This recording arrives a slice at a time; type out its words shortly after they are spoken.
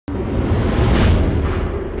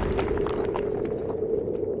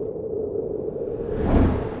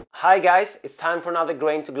Hi guys, it's time for another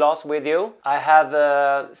Grain to Glass video. I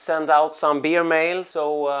have sent out some beer mail,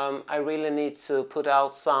 so I really need to put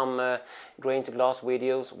out some Grain to Glass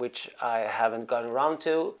videos, which I haven't gotten around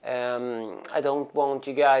to. I don't want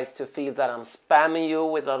you guys to feel that I'm spamming you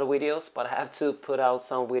with other videos, but I have to put out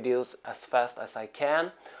some videos as fast as I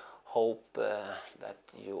can. Hope that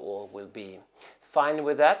you all will be fine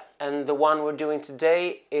with that. And the one we're doing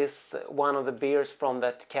today is one of the beers from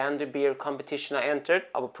that candy beer competition I entered.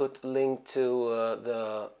 I will put a link to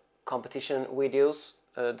the competition videos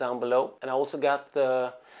down below. And I also got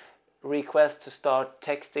the request to start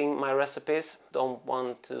texting my recipes. Don't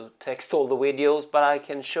want to text all the videos, but I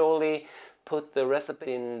can surely put the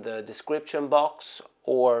recipe in the description box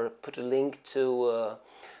or put a link to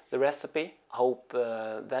the recipe. Hope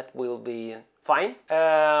that will be fine.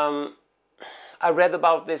 I read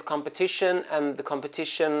about this competition, and the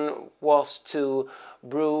competition was to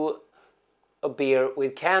brew a beer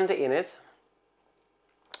with candy in it.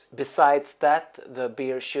 Besides that, the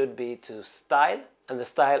beer should be to style, and the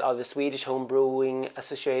style are the Swedish Home Brewing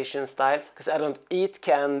Association styles. Because I don't eat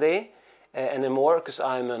candy anymore, because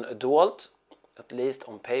I'm an adult, at least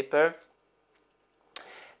on paper.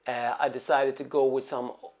 I decided to go with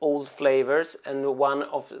some old flavors, and one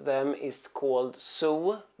of them is called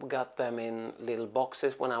Zoo. We got them in little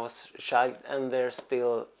boxes when I was a child, and they're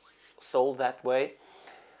still sold that way,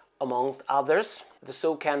 amongst others. The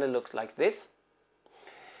Zoo candy looks like this.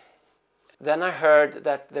 Then I heard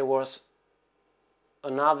that there was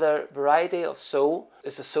another variety of Zoo.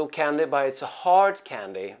 It's a Zoo candy, but it's a hard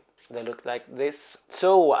candy. They look like this.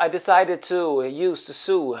 So I decided to use the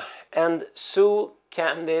Zoo, and Zoo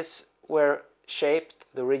candies were shaped,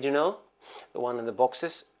 the original, the one in the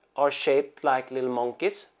boxes, are shaped like little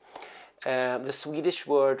monkeys. The Swedish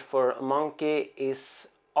word for a monkey is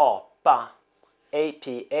APA,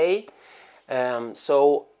 APA.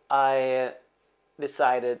 So I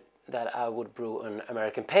decided that I would brew an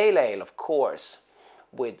American Pale Ale, of course,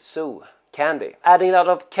 with Zoo candy. Adding a lot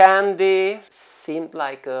of candy seemed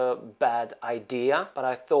like a bad idea, but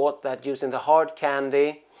I thought that using the hard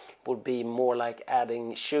candy would be more like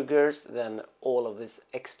adding sugars than all of this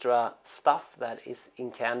extra stuff that is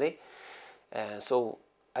in candy. So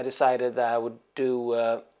I decided that I would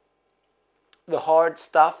do the hard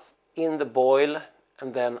stuff in the boil,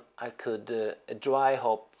 and then I could dry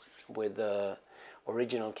hop with the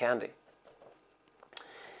original candy.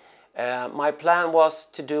 My plan was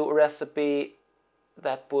to do a recipe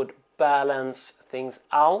that would balance things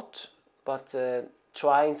out, but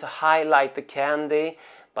trying to highlight the candy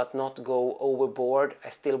but not go overboard. I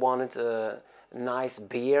still wanted a nice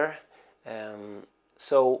beer,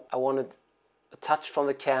 so I wanted a touch from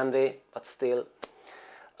the candy but still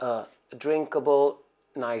a drinkable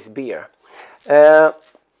nice beer.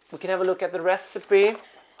 We can have a look at the recipe.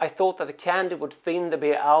 I thought that the candy would thin the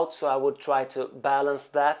beer out, so I would try to balance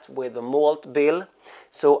that with a malt bill.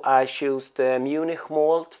 So I used Munich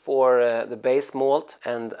malt for the base malt,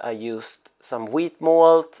 and I used some wheat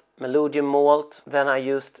malt, melodium malt. Then I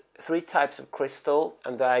used 3 types of crystal,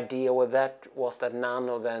 and the idea with that was that none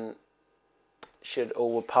of them should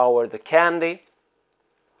overpower the candy.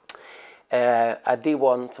 I did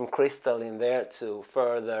want some crystal in there to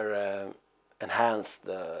further enhance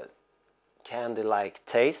the candy-like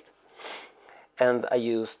taste, and I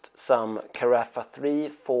used some Carafa 3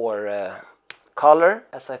 for color.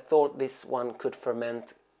 As I thought this one could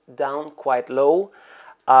ferment down quite low,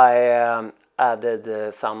 I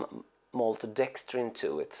added some maltodextrin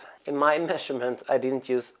to it. In my measurement I didn't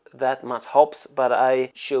use that much hops, but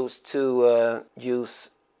I chose to use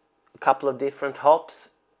a couple of different hops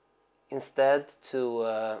instead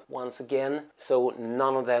to once again, so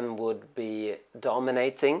none of them would be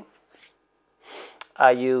dominating.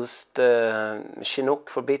 I used Chinook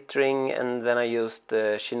for bittering, and then I used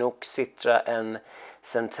Chinook, Citra and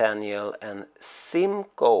Centennial and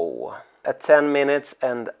Simcoe at 10 minutes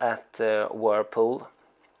and at Whirlpool,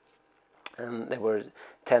 and they were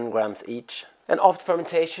 10 grams each. And after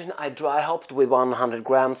fermentation I dry hopped with 100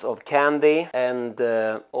 grams of candy and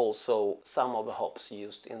also some of the hops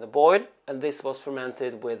used in the boil, and this was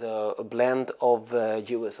fermented with a blend of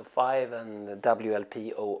USO5 and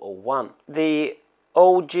WLP001. The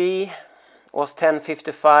OG was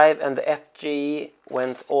 1055 and the FG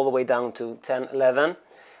went all the way down to 1011.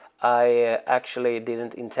 I actually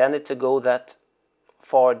didn't intend it to go that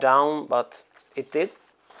far down, but it did.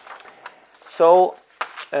 So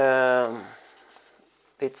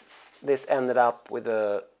this ended up with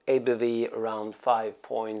a ABV around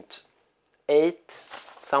 5.8,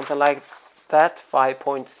 something like that,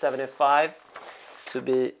 5.75 to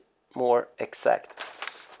be more exact.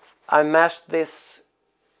 I mashed this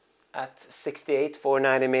at 68 for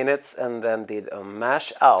 90 minutes and then did a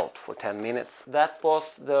mash out for 10 minutes. That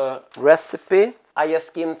was the recipe. I just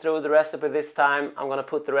skimmed through the recipe this time. I'm gonna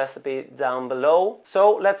put the recipe down below.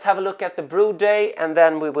 So let's have a look at the brew day, and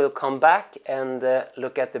then we will come back and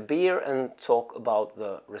look at the beer and talk about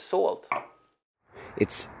the result.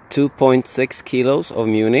 It's 2.6 kilos of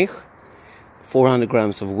Munich, 400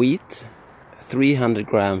 grams of wheat, 300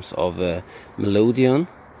 grams of Melodion,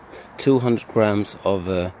 200 grams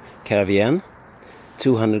of Caravien,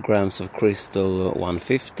 200 grams of Crystal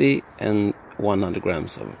 150 and 100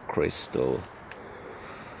 grams of Crystal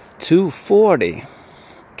 240.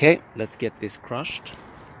 Okay, let's get this crushed.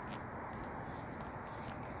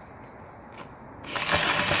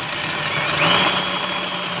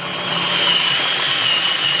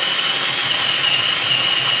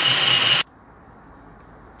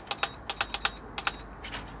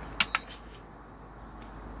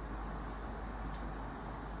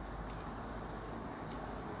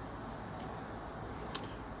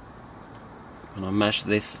 I'm gonna mash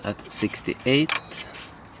this at 68.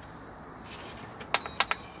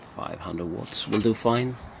 500 watts will do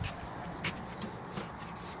fine.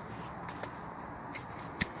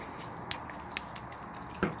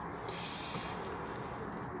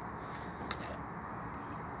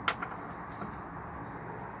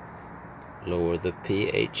 Lower the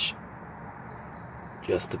pH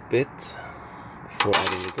just a bit before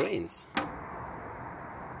adding the grains.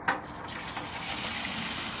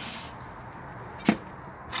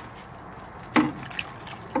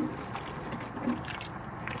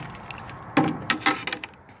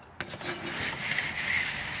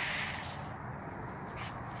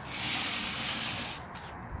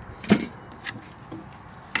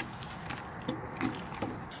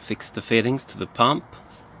 Fix the fittings to the pump.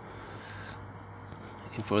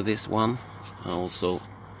 And for this one I also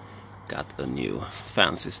got a new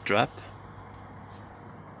fancy strap,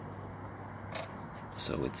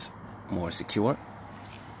 so it's more secure.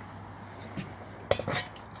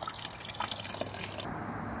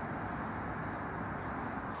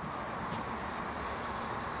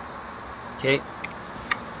 Okay,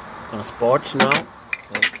 gonna sparge now,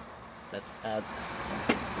 so let's add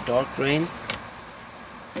dark grains.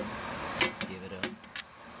 Give it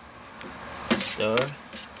a stir.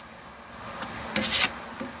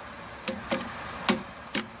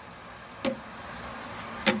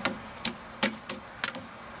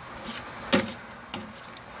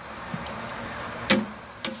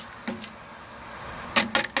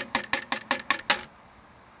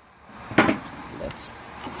 Let's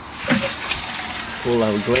pull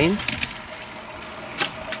our grains.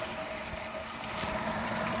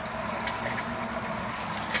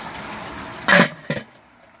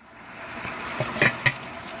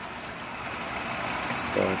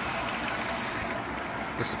 Start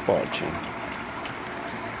the sparging.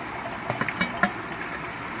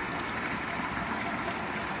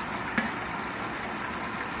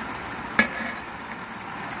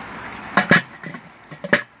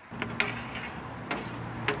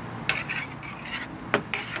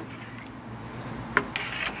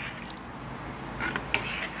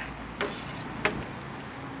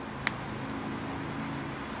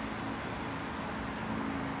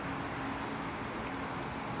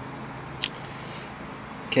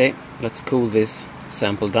 Okay, let's cool this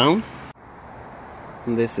sample down.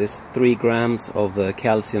 And this is 3 grams of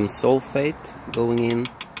calcium sulfate going in.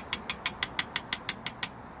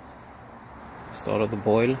 Start of the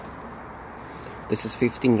boil. This is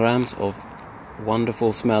 15 grams of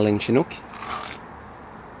wonderful smelling Chinook.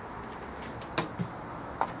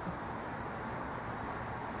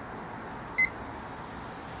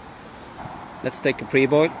 Let's take a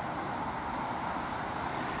pre-boil.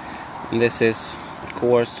 And this is, of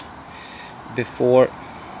course, before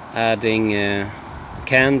adding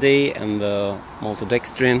candy and the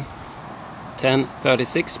maltodextrin.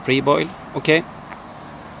 10:36 pre-boil. Okay.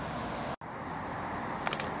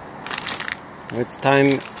 It's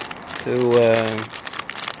time to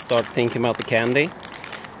start thinking about the candy.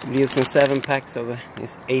 I'm using 7 packs of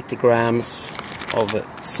these 80 grams of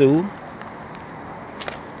Zoo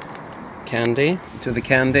candy. To the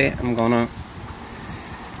candy I'm gonna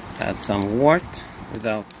add some wort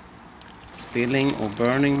without spilling or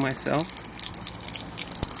burning myself.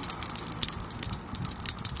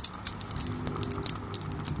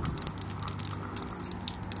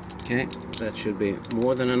 Okay, that should be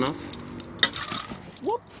more than enough.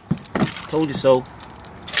 Whoop! Told you so.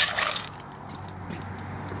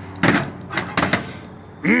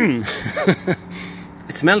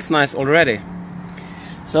 It smells nice already.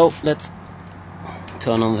 So let's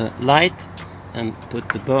turn on the light and put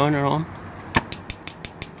the burner on.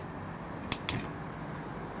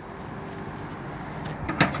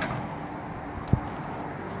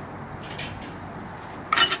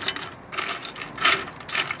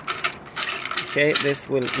 Okay, this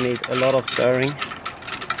will need a lot of stirring.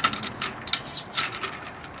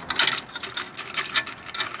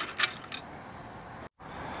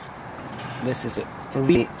 This is a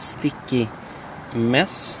really sticky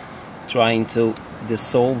mess, trying to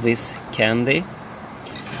dissolve this candy.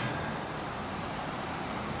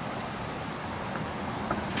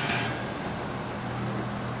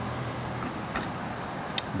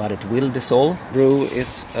 But it will dissolve. Brew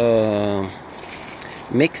is a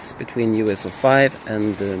mix between US-05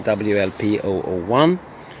 and WLP-001.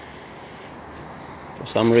 For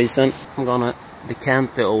some reason, I'm gonna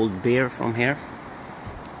decant the old beer from here.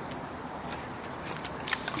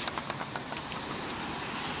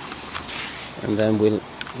 And then we'll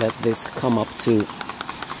let this come up to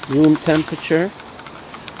room temperature.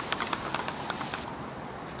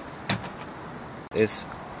 It's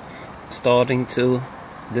starting to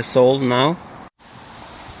dissolve now.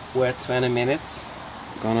 We're at 20 minutes.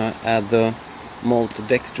 Gonna add the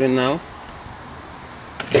maltodextrin now.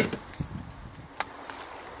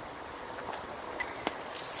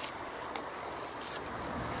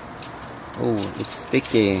 Oh, it's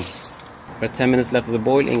sticky. We're at 10 minutes left of the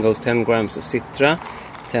boil. In goes 10 grams of Citra,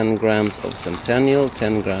 10 grams of Centennial,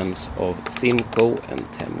 10 grams of Simcoe,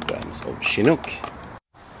 and 10 grams of Chinook.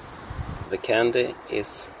 The candy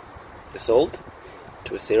is dissolved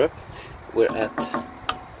to a syrup. We're at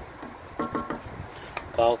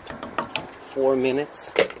about 4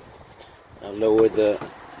 minutes. I'll lower the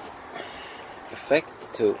effect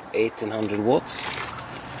to 1800 watts.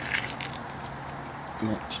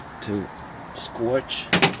 Not to scorch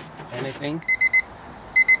anything.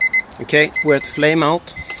 Okay, we're at flame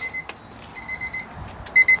out.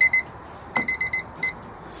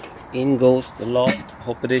 In goes the last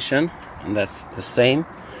hop addition, and that's the same.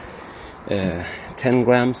 10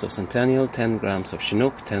 grams of Centennial, 10 grams of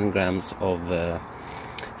Chinook, 10 grams of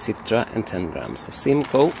Citra, and 10 grams of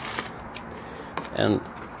Simcoe. And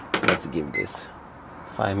let's give this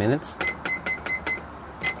 5 minutes.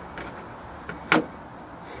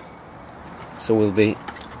 So we'll be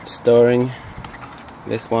stirring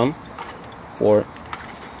this one for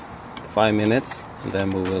 5 minutes, and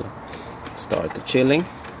then we will start the chilling.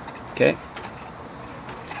 Okay.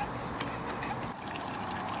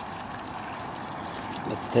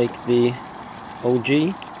 Let's take the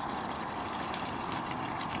OG.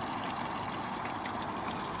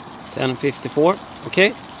 1054.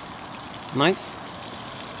 Okay. Nice.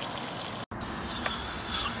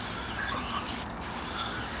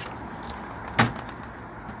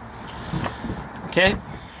 Okay.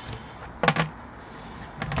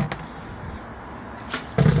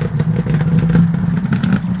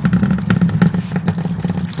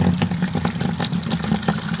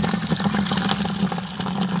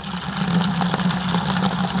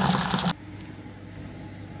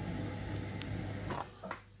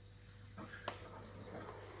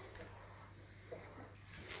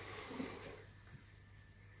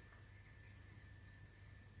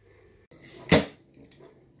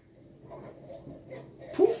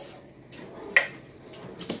 Poof.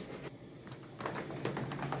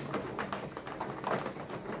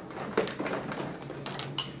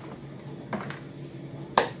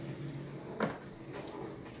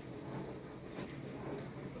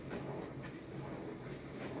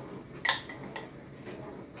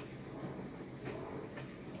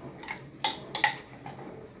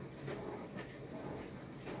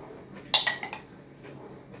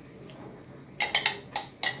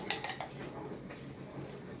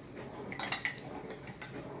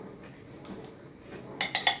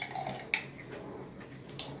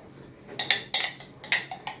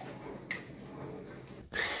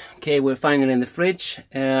 Okay, we're finally in the fridge.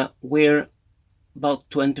 We're about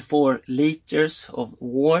 24 liters of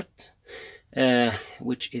wort,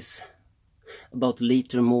 which is about a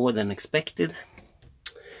liter more than expected.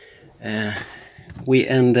 We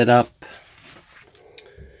ended up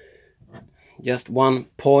just 1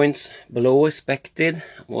 point below expected.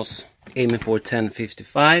 Was aiming for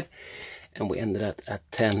 1055, and we ended up at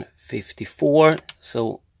 1054.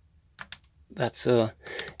 So that's a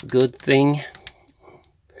good thing.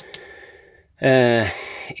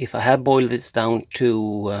 If I had boiled this down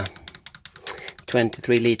to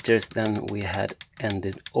 23 liters, then we had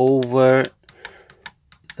ended over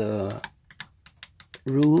the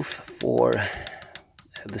roof for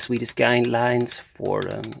the Swedish guidelines for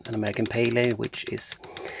an American Pale Ale, which is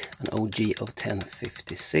an OG of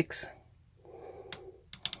 1056.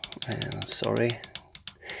 Sorry.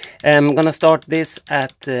 I'm gonna start this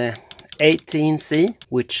at 18C,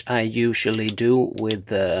 which I usually do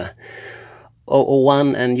with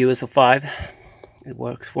 001 and US-05. It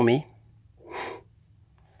works for me.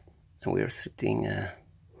 and we are sitting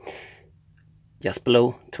just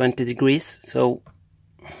below 20 degrees, so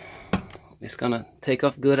it's gonna take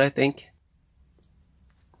off good, I think.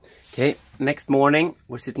 Okay, next morning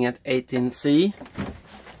we're sitting at 18C,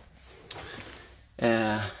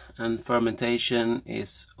 and fermentation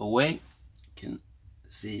is away. You can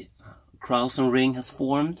see Krausen ring has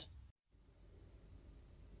formed.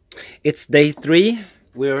 It's day 3.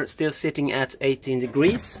 We're still sitting at 18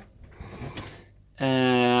 degrees.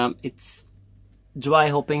 It's dry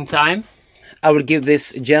hopping time. I will give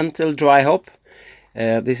this gentle dry hop.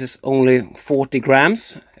 This is only 40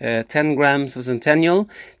 grams, 10 grams of Centennial,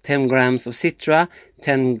 10 grams of Citra,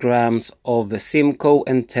 10 grams of Simcoe,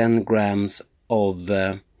 and 10 grams of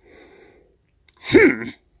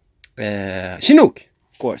Chinook,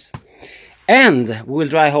 of course. And we will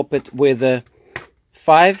dry hop it with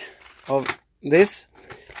 5 of this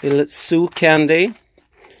little Zoo candy.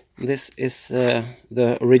 This is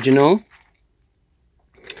the original.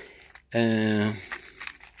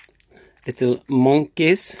 Little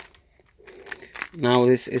monkeys. Now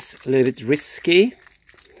this is a little bit risky,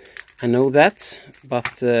 I know that,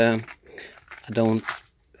 but I don't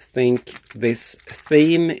think this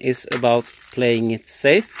theme is about playing it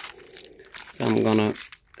safe. So I'm gonna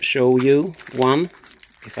show you one,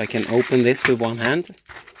 if I can open this with one hand.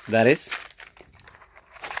 That is.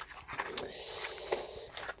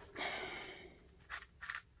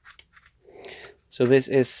 So this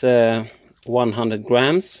is 100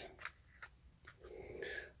 grams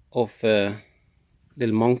of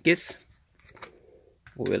little monkeys.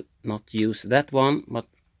 We will not use that one, but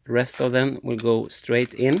the rest of them will go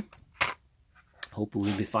straight in. Hope we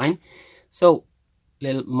will be fine. So,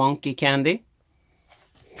 little monkey candy,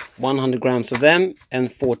 100 grams of them,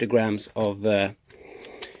 and 40 grams of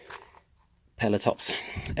pellet hops.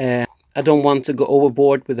 I don't want to go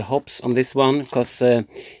overboard with the hops on this one, because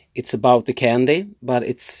it's about the candy, but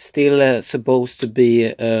it's still supposed to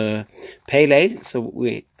be pale ale, so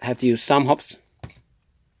we have to use some hops.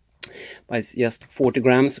 But it's just 40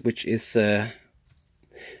 grams, which is a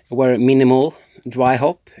very minimal dry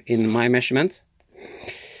hop in my measurement.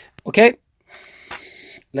 Okay,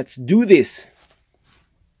 let's do this.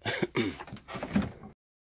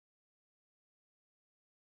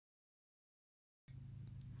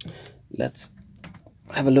 Let's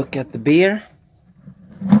have a look at the beer.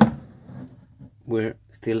 We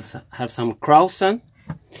still have some Krausen,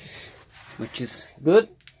 which is good.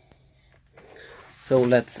 So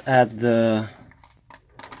let's add the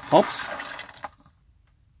hops.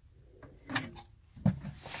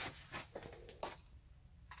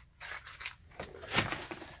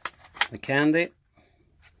 The candy.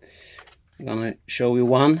 I'm gonna show you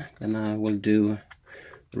one, then I will do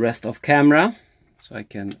the rest off camera, so I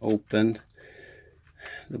can open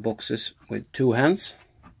the boxes with 2 hands.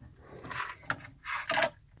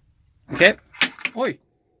 Okay. Oi!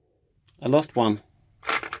 I lost one.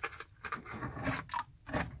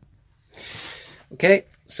 Okay,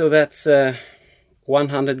 so that's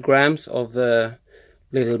 100 grams of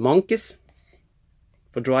little monkeys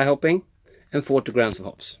for dry hopping and 40 grams of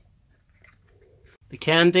hops. The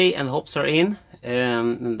candy and hops are in,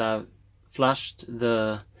 and I've flushed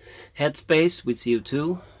the headspace with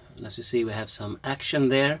CO2. And as you see, we have some action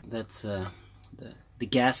there. That's the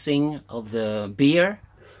gassing of the beer.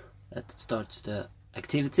 That starts the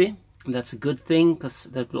activity, and that's a good thing, because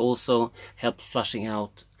that will also help flushing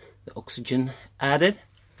out the oxygen added.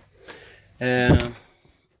 I'm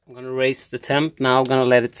gonna raise the temp now. I'm gonna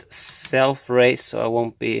let it self-raise, so I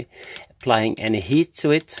won't be applying any heat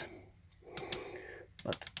to it.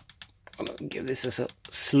 But I'm gonna give this as a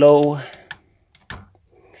slow.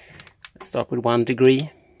 Let's start with 1 degree.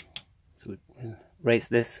 So we raise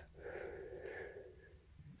this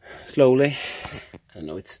slowly. I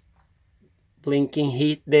know it's blinking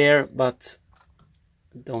heat there, but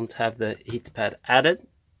don't have the heat pad added,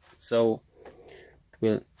 so it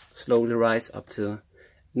will slowly rise up to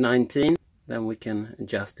 19. Then we can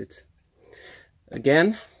adjust it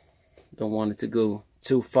again. Don't want it to go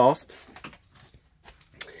too fast.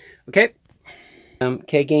 Okay, I'm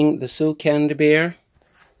kegging the Zoo candy beer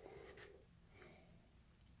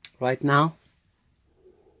right now.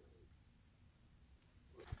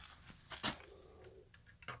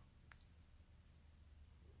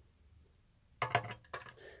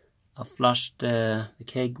 I flushed the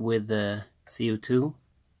keg with the CO2. You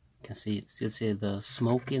can still see the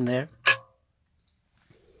smoke in there.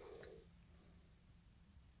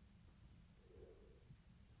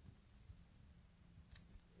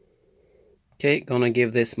 Okay, gonna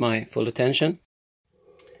give this my full attention.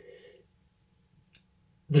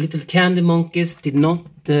 The little candy monkeys did not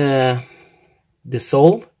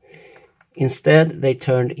dissolve. Instead, they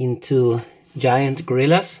turned into giant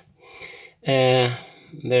gorillas. They're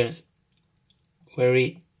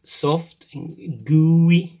very soft and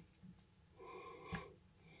gooey.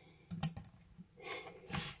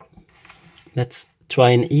 Let's try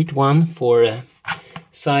and eat one for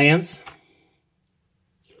science.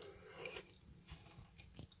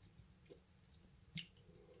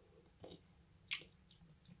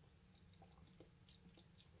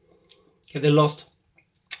 Okay, they lost.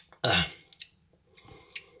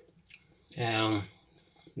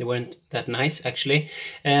 They weren't that nice actually,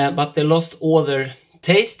 but they lost all their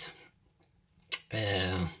taste.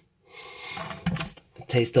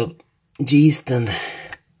 Taste of yeast and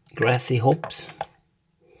grassy hops.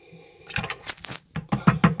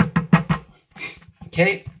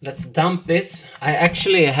 Okay, let's dump this. I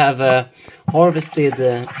actually have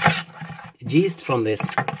harvested yeast from this.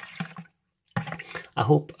 I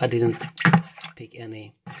hope I didn't pick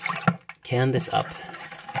any candies up.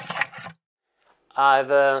 I've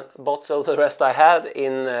bottled the rest I had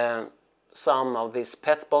in some of these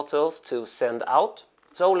PET bottles to send out.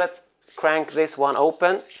 So let's crank this one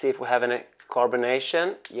open, see if we have any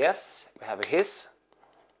carbonation. Yes, we have a hiss.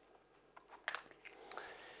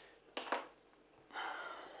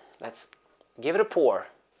 Let's give it a pour.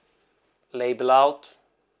 Label out.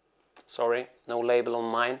 Sorry, no label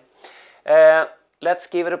on mine. Let's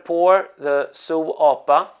give it a pour. The Zoo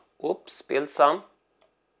APA. Oops, spilled some.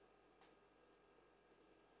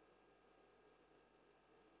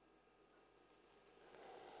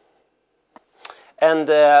 And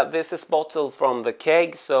this is bottled from the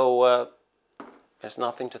keg, so there's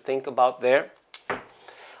nothing to think about there.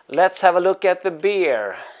 Let's have a look at the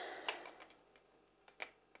beer.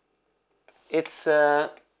 It's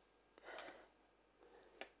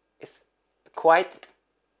quite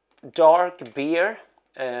dark beer.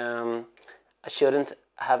 I shouldn't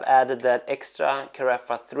have added that extra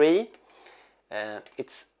Carafa 3.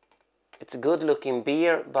 It's a good looking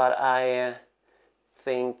beer, but I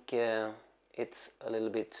think it's a little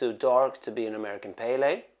bit too dark to be an American Pale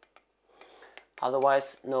Ale.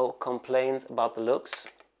 Otherwise, no complaints about the looks.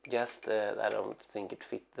 Just I don't think it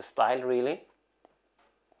fit the style really.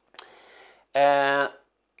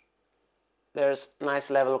 There's nice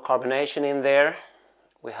level of carbonation in there.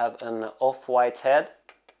 We have an off-white head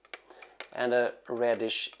and a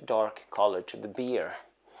reddish dark color to the beer.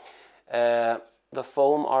 The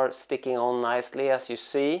foam are sticking on nicely, as you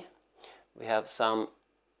see. We have some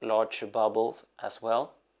larger bubbles as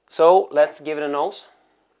well. So let's give it a nose.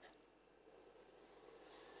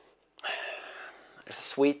 There's a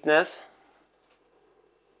sweetness.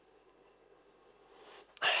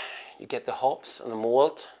 You get the hops and the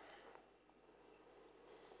malt.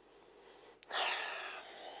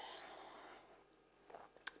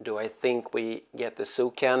 Do I think we get the Zoo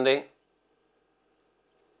candy?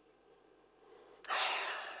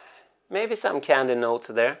 Maybe some candy notes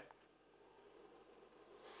there.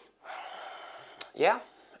 Yeah,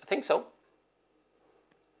 I think so.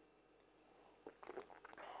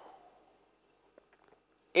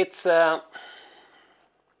 It's, let's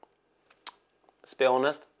be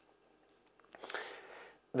honest,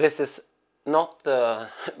 this is not the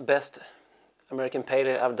best American Pale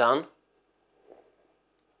Ale I've done.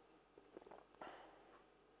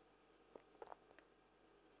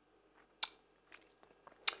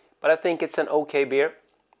 But I think it's an okay beer.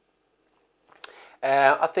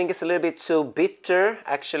 I think it's a little bit too bitter,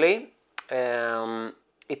 actually.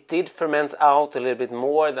 It did ferment out a little bit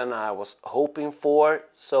more than I was hoping for,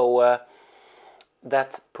 so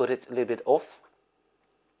that put it a little bit off.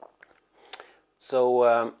 So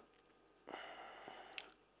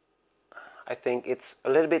I think it's a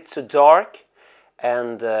little bit too dark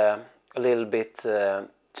and a little bit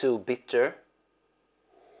too bitter.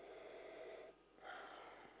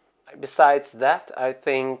 Besides that, I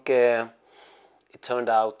think it turned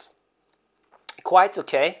out quite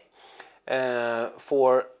okay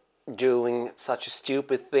for doing such a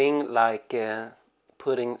stupid thing like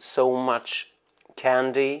putting so much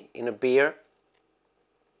candy in a beer.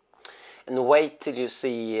 And wait till you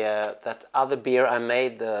see that other beer I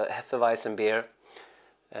made, the Hefeweizen beer.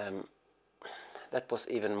 That was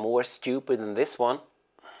even more stupid than this one.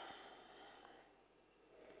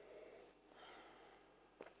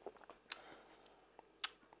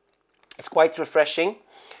 It's quite refreshing.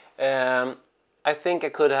 I think I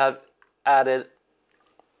could have added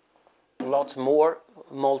lots more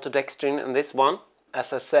maltodextrin in this one.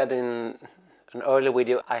 As I said in an earlier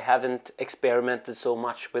video, I haven't experimented so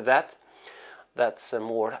much with that. That's a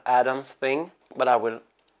more Adams thing, but I will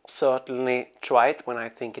certainly try it when I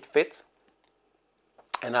think it fits.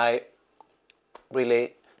 And I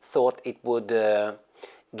really thought it would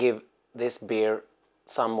give this beer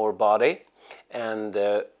some more body, and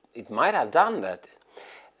it might have done that,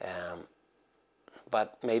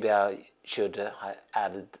 but maybe I should have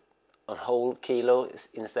added a whole kilo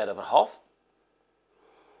instead of a half.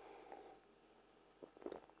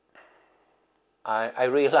 I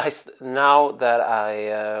realized now that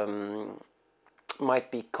I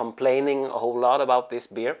might be complaining a whole lot about this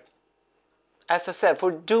beer. As I said,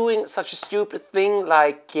 for doing such a stupid thing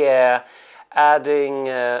like adding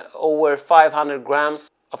over 500 grams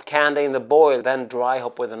of candy in the boil, then dry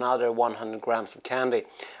hop with another 100 grams of candy,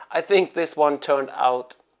 I think this one turned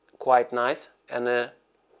out quite nice, and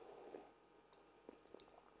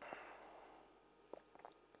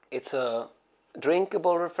it's a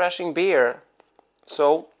drinkable, refreshing beer.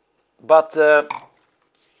 So, but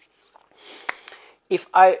if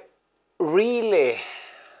I really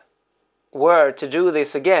were to do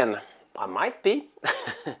this again, I might be,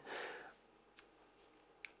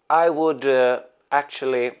 I would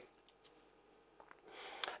actually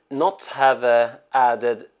not have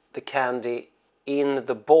added the candy in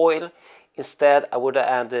the boil. Instead, I would have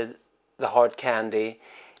added the hard candy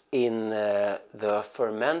in the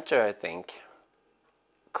fermenter, I think,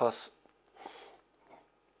 because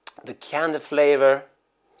the candy flavor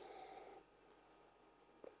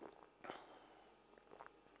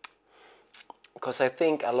I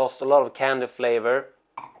think I lost a lot of candy flavor,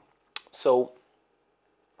 so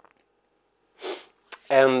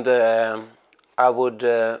and I would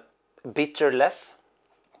bitter less,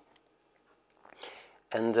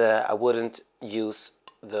 and I wouldn't use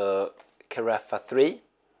the Carafa 3,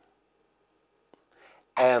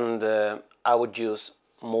 and I would use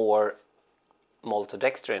more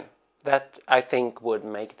maltodextrin. That I think would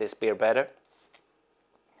make this beer better.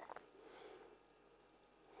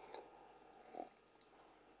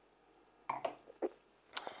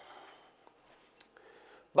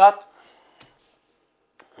 But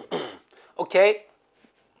okay,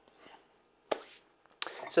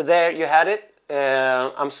 so there you had it.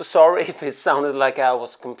 I'm so sorry if it sounded like I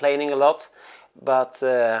was complaining a lot, but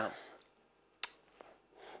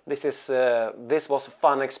this was a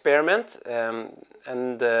fun experiment,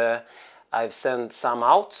 and I've sent some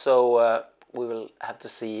out, so we will have to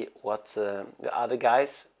see what the other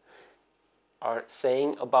guys are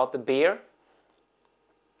saying about the beer.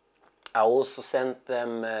 I also sent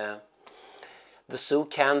them the Zoo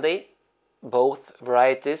candy, both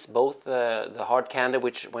varieties, both the hard candy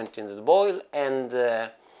which went into the boil and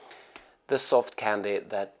the soft candy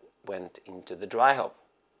that went into the dry hop.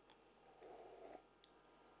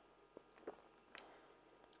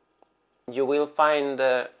 You will find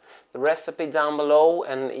the recipe down below,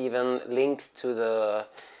 and even links to the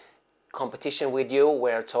competition video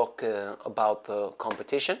where I talk about the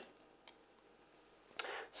competition.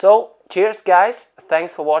 So, cheers guys,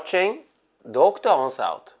 thanks for watching. Dr. Hans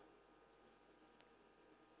out.